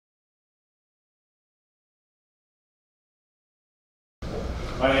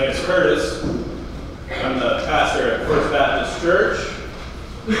My name is Curtis. I'm the pastor at First Baptist Church.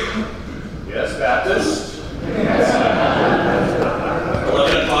 Yes, Baptist.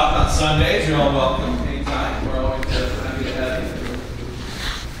 11 o'clock on Sundays. You're all welcome anytime. We're always happy to have you.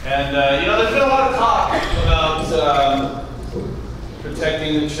 And, there's been a lot of talk about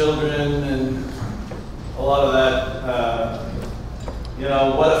protecting the children and a lot of that,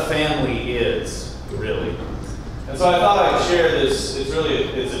 what a family is, really. And so I thought I'd share this.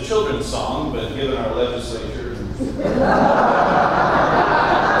 It's a children's song, but given our legislature.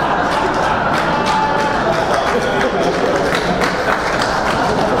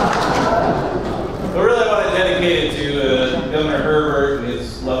 But really I want to dedicate it to Governor Herbert and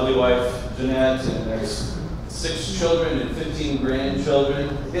his lovely wife, Jeanette, and there's 6 children and 15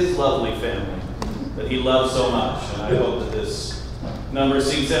 grandchildren, his lovely family that he loves so much. And I hope that this number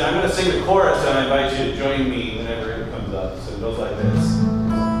sinks in. I'm going to sing the chorus, and I invite you to join me whenever it comes up. So it goes like this.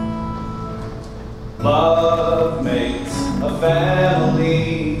 Love makes a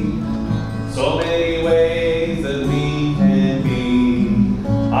family, so many ways that we can be.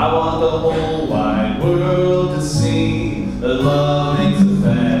 I want the whole wide world to see that love makes a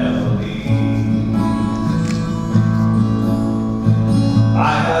family.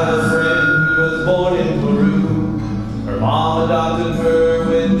 I have a friend who was born in Peru. Her mom adopted her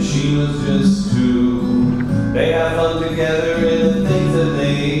when she was just 2. They have fun together in the things that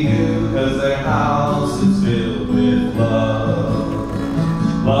they do, 'cause their house is filled with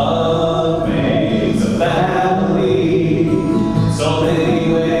love. Love makes a family, so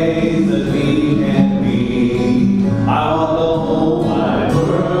many ways that we can be. I want the whole wide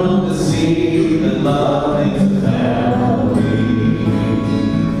world to see that love makes a family.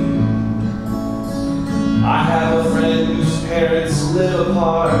 I have a friend whose parents live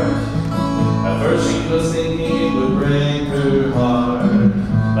apart. At first she was thinking it would break her heart,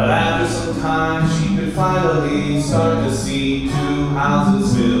 but after some time she could finally start to see 2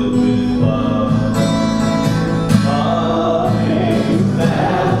 houses filled with love. Love makes a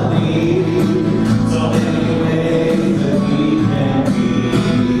family, so many ways that we can be.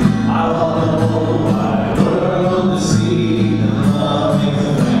 I want the whole wide world to see that love makes a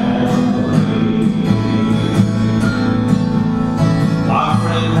family. Our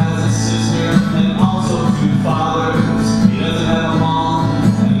friend has a sister and also 2 fathers. He doesn't have a mom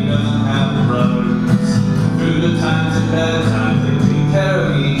and he doesn't have brothers. Through the times and bad times they take care of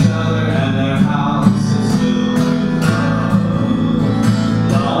each other, and their house is filled with love.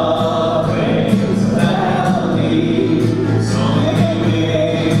 Love makes a family, so many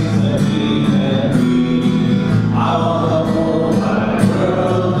ways that we can be. I want the whole wide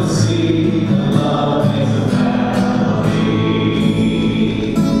world to see that love makes a family.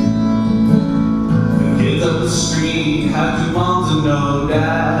 The kids up the street have 2 moms and no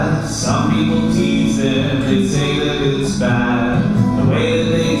dad. Some people tease them, they say that it's bad. The way that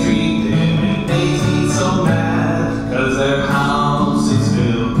they treat them, it makes me so mad, 'cause their house is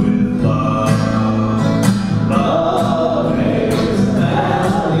filled with love. Love makes a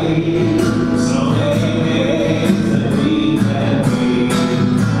family, so many ways that we can be.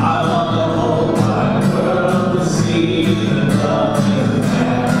 I want the whole wide world to see that love makes a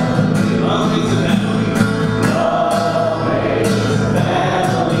family. Love makes a family. Love makes a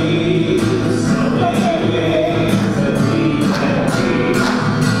family, so many ways that we can be.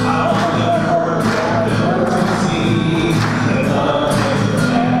 I want the whole wide world to see that love makes a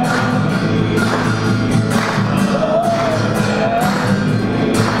family. Love makes a family.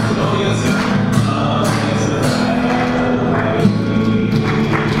 Oh yes, sir. Love makes a family.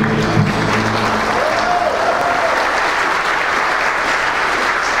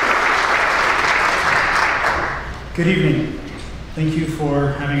 Good evening. Thank you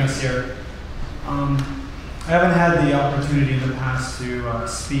for having us here. I haven't had the opportunity in the past to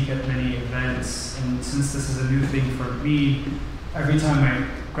speak at many events, and since this is a new thing for me, every time I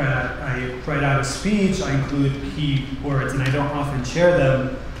write out a speech, I include key words, and I don't often share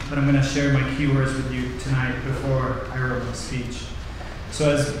them, but I'm going to share my key words with you tonight before I wrote my speech.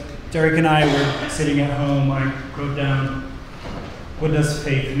 So as Derek and I were sitting at home, I wrote down, what does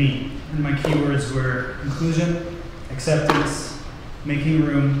faith mean? And my key words were inclusion, acceptance, making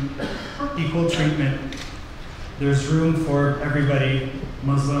room, equal treatment. There's room for everybody,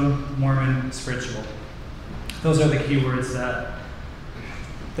 Muslim, Mormon, spiritual. Those are the key words that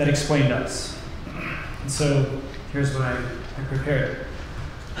explained us. And so here's what I prepared.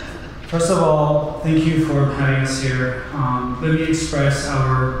 First of all, thank you for having us here. Let me express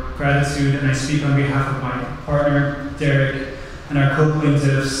our gratitude, and I speak on behalf of my partner, Derek, and our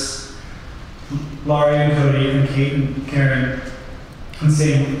co-plaintiffs, Laurie and Cody, and Kate and Karen, and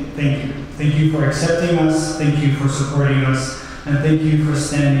saying thank you. Thank you for accepting us, thank you for supporting us, and thank you for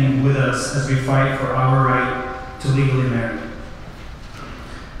standing with us as we fight for our right to legally marry.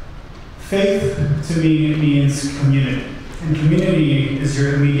 Faith to me means community, and community is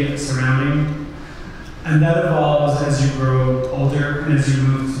your immediate surrounding, and that evolves as you grow older and as you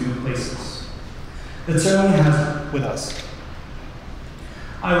move to new places. It certainly has with us.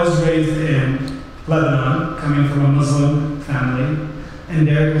 I was raised in Lebanon, coming from a Muslim family, and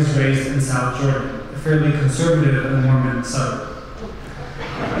Derek was raised in South Jordan, a fairly conservative and Mormon suburb.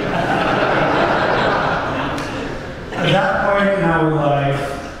 At that point in our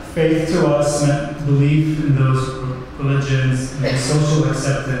life, faith to us meant belief in those religions and the social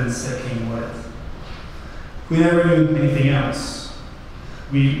acceptance that came with it. We never knew anything else.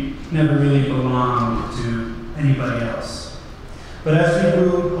 We never really belonged to anybody else. But as we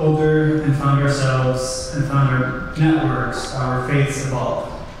grew older and found ourselves and found our networks, our faiths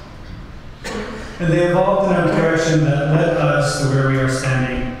evolved. And they evolved in a direction that led us to where we are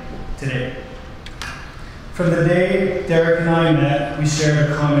standing today. From the day Derek and I met, we shared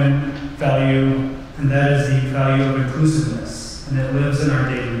a common value, and that is the value of inclusiveness, and it lives in our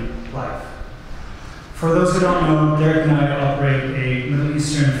daily life. For those who don't know, Derek and I operate a Middle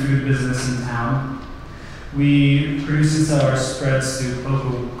Eastern food business in town. We produce and sell our spreads to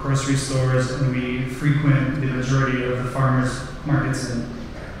local grocery stores, and we frequent the majority of the farmers markets in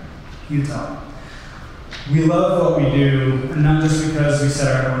Utah. We love what we do, and not just because we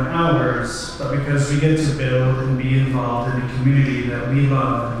set our own hours, but because we get to build and be involved in a community that we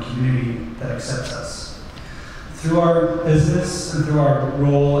love and a community that accepts us. Through our business and through our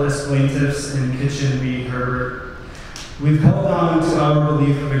role as plaintiffs in Kitchen v. Herbert, we've held on to our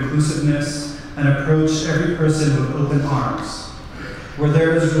belief of inclusiveness and approached every person with open arms, where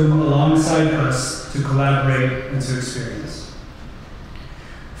there is room alongside us to collaborate and to experience.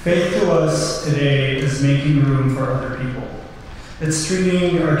 Faith to us today is making room for other people. It's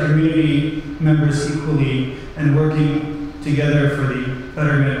treating our community members equally and working together for the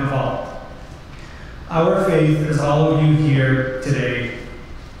betterment of all. Our faith is all of you here today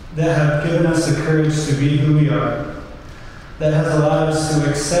that have given us the courage to be who we are, that has allowed us to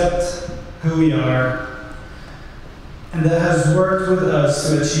accept who we are, and that has worked with us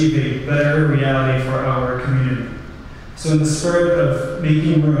to achieve a better reality for our community. So in the spirit of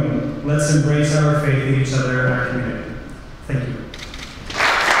making room, let's embrace our faith in each other and our community. Thank you.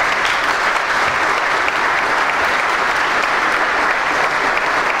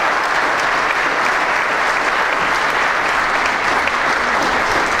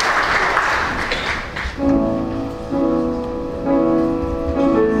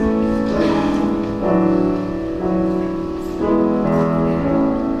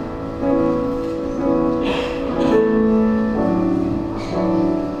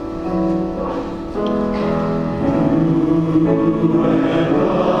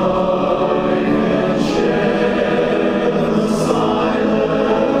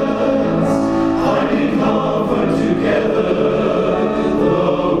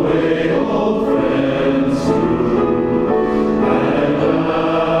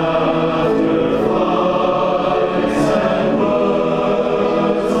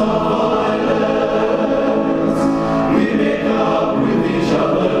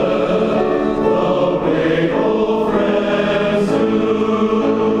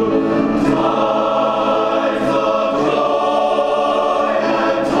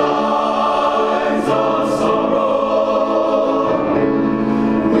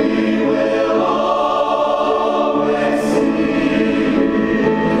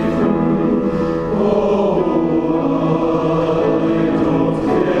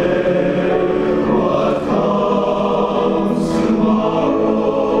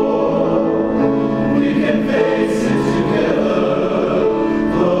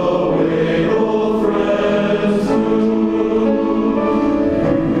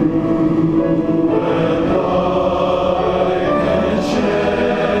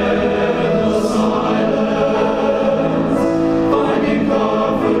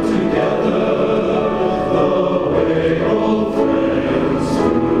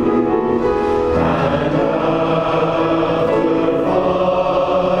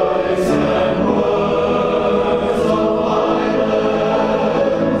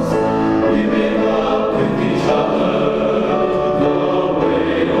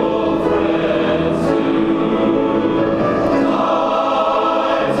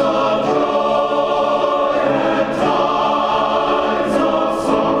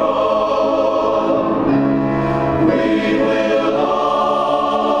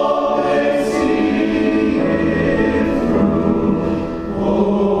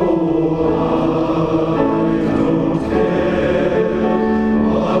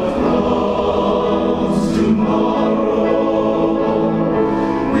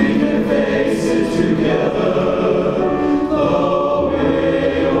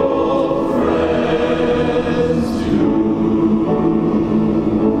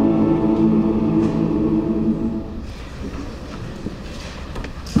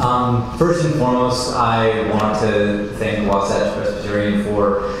 First and foremost, I want to thank Wasatch Presbyterian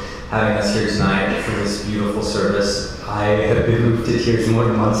for having us here tonight for this beautiful service. I have been moved to tears more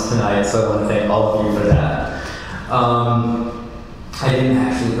than once tonight, so I want to thank all of you for that. I didn't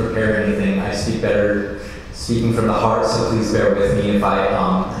actually prepare anything. I speak better speaking from the heart, so please bear with me if I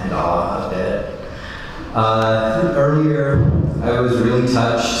and ah a bit. Earlier, I was really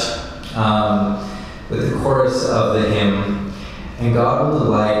touched with the chorus of the hymn, "And God will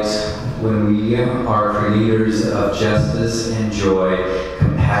delight when we are creators of justice and joy,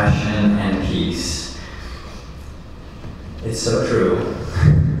 compassion and peace." It's so true.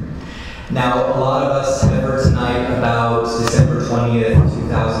 Now, a lot of us have heard tonight about December 20th,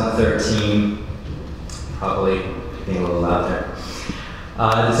 2013. Probably being a little loud there.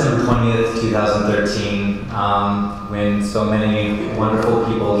 December 20th, 2013, when so many wonderful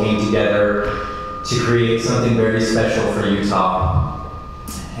people came together to create something very special for Utah.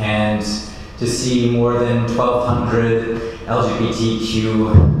 And to see more than 1,200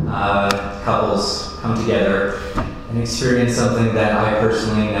 LGBTQ couples come together and experience something that I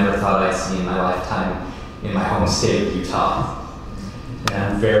personally never thought I'd see in my lifetime in my home state of Utah. And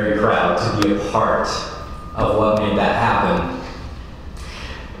I'm very proud to be a part of what made that happen.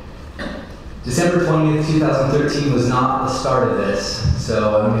 December 20th, 2013 was not the start of this,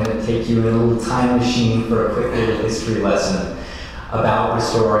 so I'm going to take you in a little time machine for a quick little history lesson about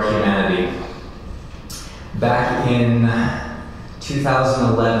Restore Our Humanity. Back in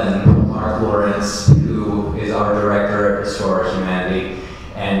 2011, Mark Lawrence, who is our director at Restore Our Humanity,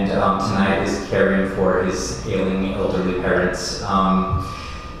 and tonight is caring for his ailing elderly parents,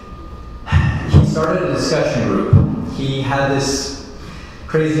 he started a discussion group. He had this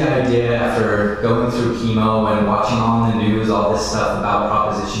crazy idea after going through chemo and watching on the news all this stuff about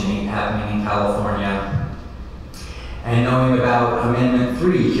Proposition 8 happening in California, and knowing about Amendment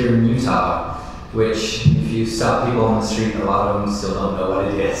 3 here in Utah, which, if you stop people on the street, a lot of them still don't know what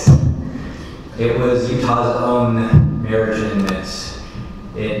it is. It was Utah's own marriage amendment.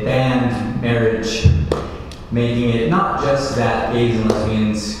 It banned marriage, making it not just that gays and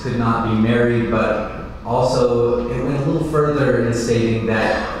lesbians could not be married, but also it went a little further in stating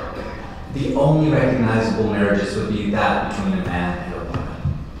that the only recognizable marriages would be that between a man and a woman.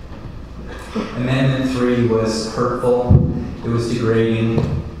 Amendment 3 was hurtful, it was degrading,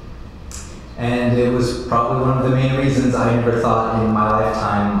 and it was probably one of the main reasons I never thought in my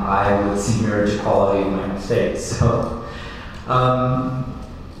lifetime I would see marriage equality in my own state. So,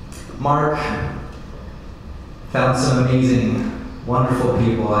 Mark found some amazing, wonderful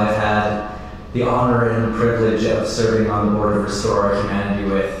people I've had the honor and privilege of serving on the board of Restore Our Humanity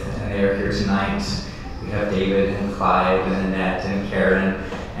with, and they are here tonight. We have David and Clive and Annette and Karen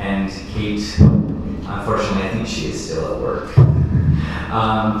and Kate. Unfortunately, I think she is still at work.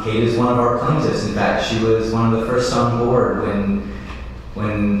 Kate is one of our plaintiffs. In fact, she was one of the first on board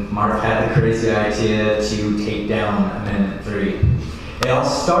when Mark had the crazy idea to take down Amendment 3. They all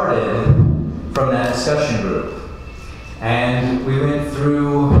started from that discussion group. And we went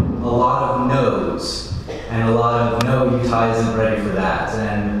through a lot of no's, and a lot of no, Utah isn't ready for that.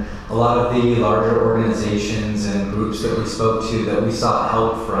 And a lot of the larger organizations and groups that we spoke to that we sought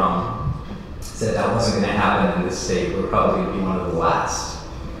help from said that wasn't going to happen in this state. We're probably going to be one of the last.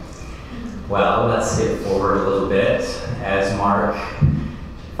 Well, let's skip forward a little bit as Mark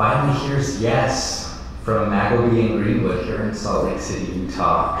finally hears yes from Magleby and Greenwood here in Salt Lake City,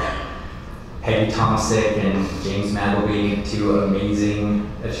 Utah. Peggy Tomsick and James Magleby, two amazing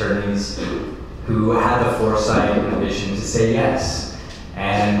attorneys who had the foresight and the vision to say yes.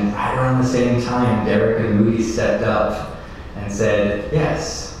 And right around the same time, Derek and Moody stepped up and said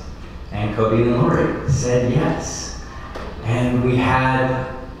yes. And Cody and Lori said yes. And we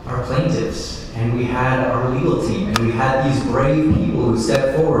had our plaintiffs, and we had our legal team, and we had these brave people who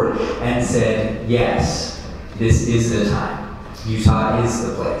stepped forward and said, yes, this is the time. Utah is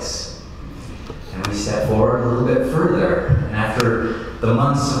the place. And we stepped forward a little bit further, and after the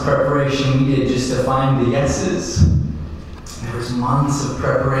months of preparation we did just to find the yeses, there was months of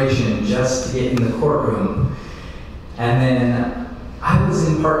preparation just to get in the courtroom. And then I was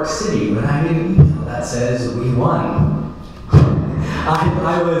in Park City when I get an email that says we won.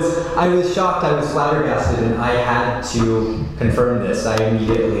 I was shocked, I was flabbergasted, and I had to confirm this. I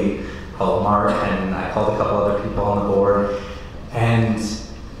immediately called Mark, and I called a couple other people on the board, and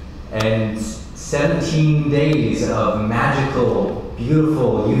 17 days of magical,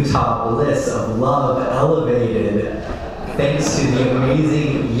 beautiful Utah bliss of love elevated thanks to the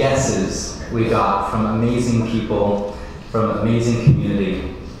amazing yeses we got from amazing people, from amazing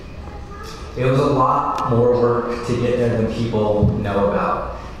community. It was a lot more work to get there than people know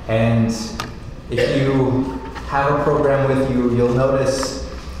about. And if you have a program with you, you'll notice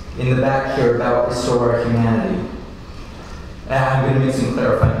in the back here about Restore Our Humanity. And I'm going to make some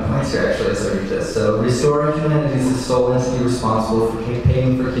clarifying points here actually as I read this. So, Restore Our Humanity is the sole entity responsible for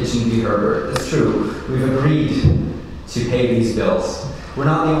paying for Kitchen v. Herbert. It's true. We've agreed to pay these bills. We're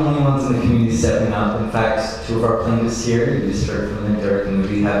not the only ones in the community stepping up. In fact, two of our plaintiffs here, you just heard from them, Derek and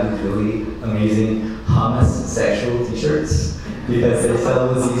Moody, have these really amazing hummus sexual t-shirts because they sell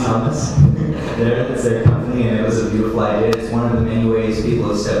Lizzie's hummus. It's their company, and it was a beautiful idea. It's one of the many ways people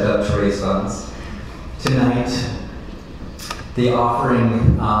have stepped up to raise funds. Tonight, the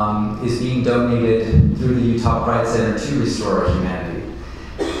offering is being donated through the Utah Pride Center to Restore Our Humanity.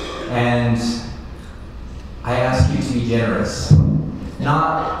 And I ask you to be generous.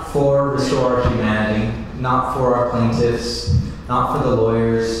 Not for Restore Our Humanity, not for our plaintiffs, not for the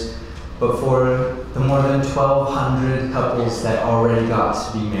lawyers, but for the more than 1,200 couples that already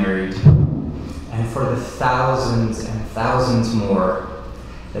got to be married, and for the thousands and thousands more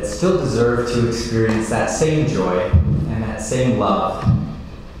that still deserve to experience that same joy and that same love.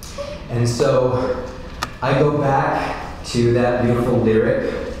 And so I go back to that beautiful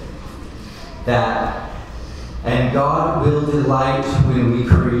lyric that, and God will delight when we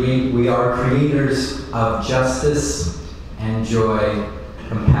create, we are creators of justice and joy,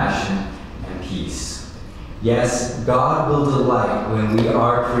 compassion, and peace. Yes, God will delight when we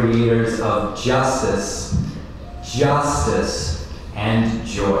are creators of justice, and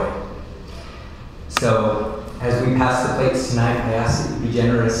joy. So, as we pass the plates tonight, I ask that you be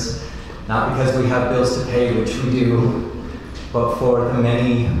generous, not because we have bills to pay, which we do, but for the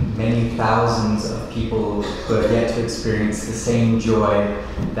many, many thousands of people who have yet to experience the same joy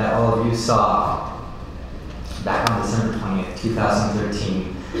that all of you saw back on December 20th,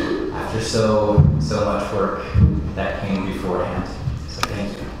 2013, after so much work that came beforehand. So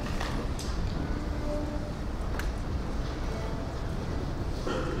thank you.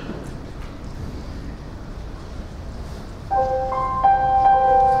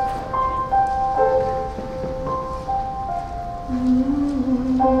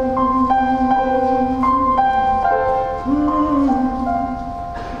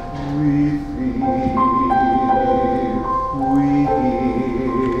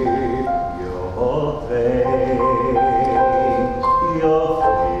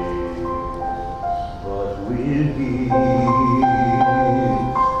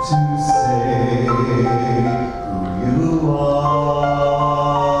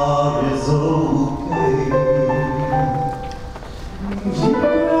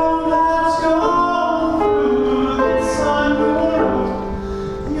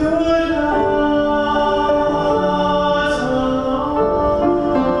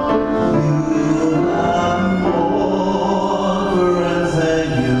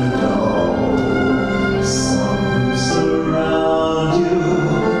 Surround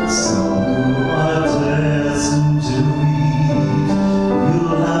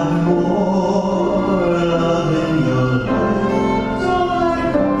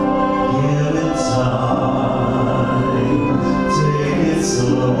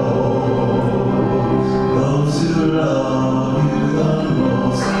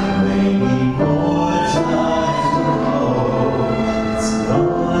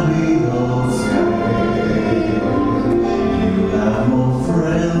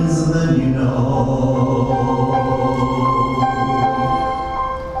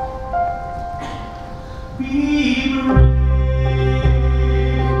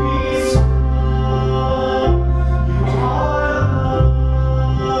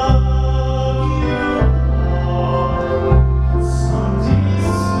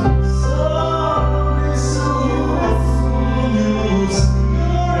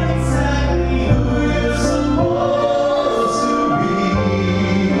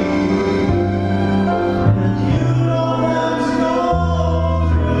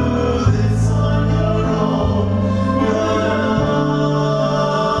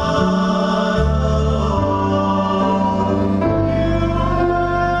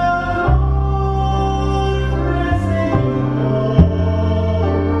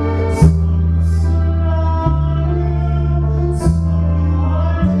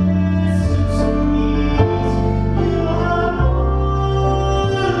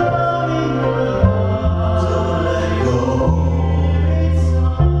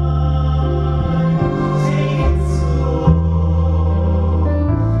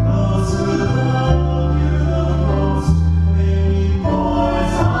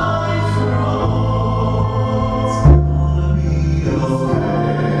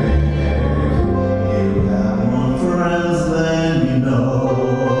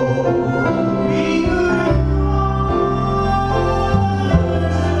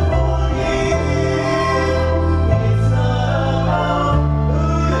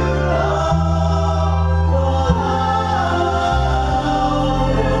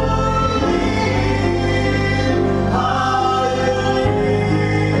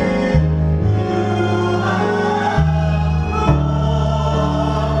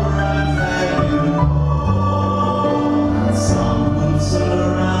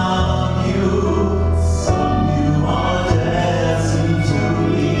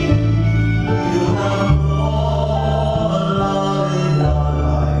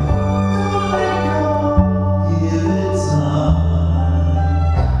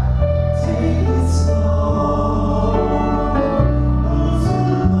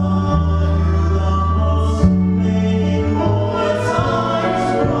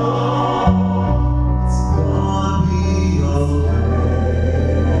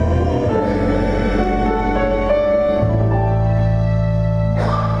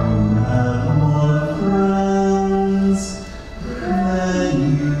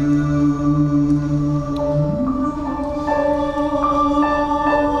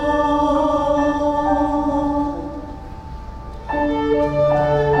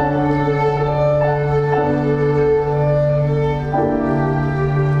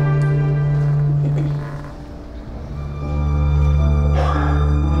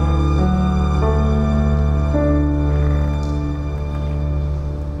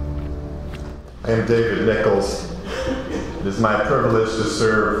am David Nichols. It is my privilege to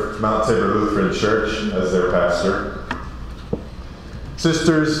serve Mount Tabor Lutheran Church as their pastor.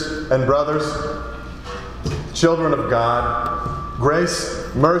 Sisters and brothers, children of God,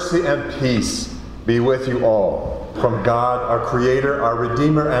 grace, mercy, and peace be with you all from God, our Creator, our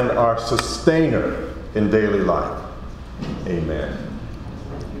Redeemer, and our Sustainer in daily life. Amen.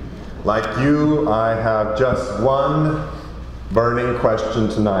 Like you, I have just one burning question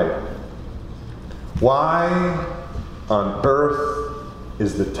tonight. Why on earth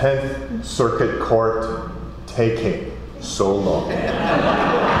is the 10th Circuit Court taking so long?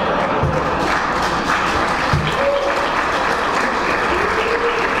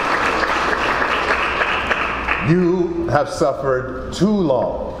 You have suffered too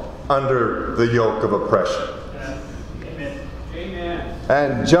long under the yoke of oppression. Amen. Amen.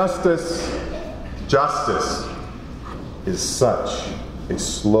 And justice is such a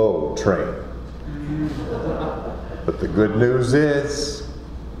slow train. But the good news is,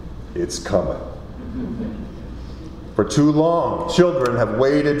 it's coming. For too long, children have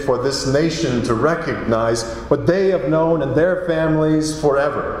waited for this nation to recognize what they have known in their families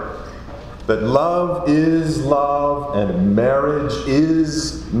forever. That love is love and marriage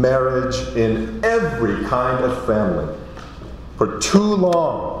is marriage in every kind of family. For too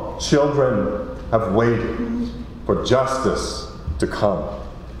long, children have waited for justice to come.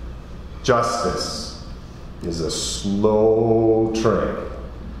 Justice is a slow train.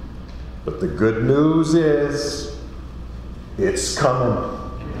 But the good news is, it's coming.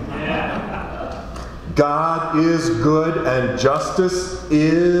 God is good and justice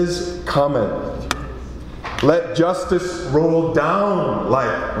is coming. Let justice roll down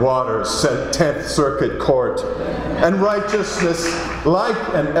like waters, said 10th Circuit Court, and righteousness like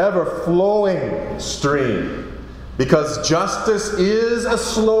an ever-flowing stream. Because justice is a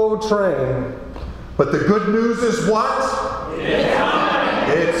slow train, but the good news is what? It's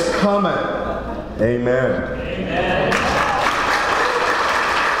coming. It's coming. Amen. Amen.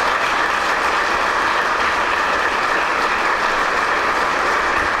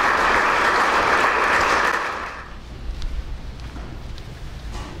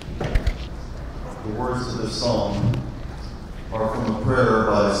 The words of this song are from a prayer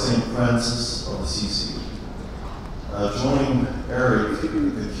by St. Francis of Assisi. Joining Eric at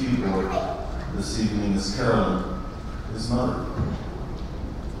the keyboard this evening is Carolyn, his mother.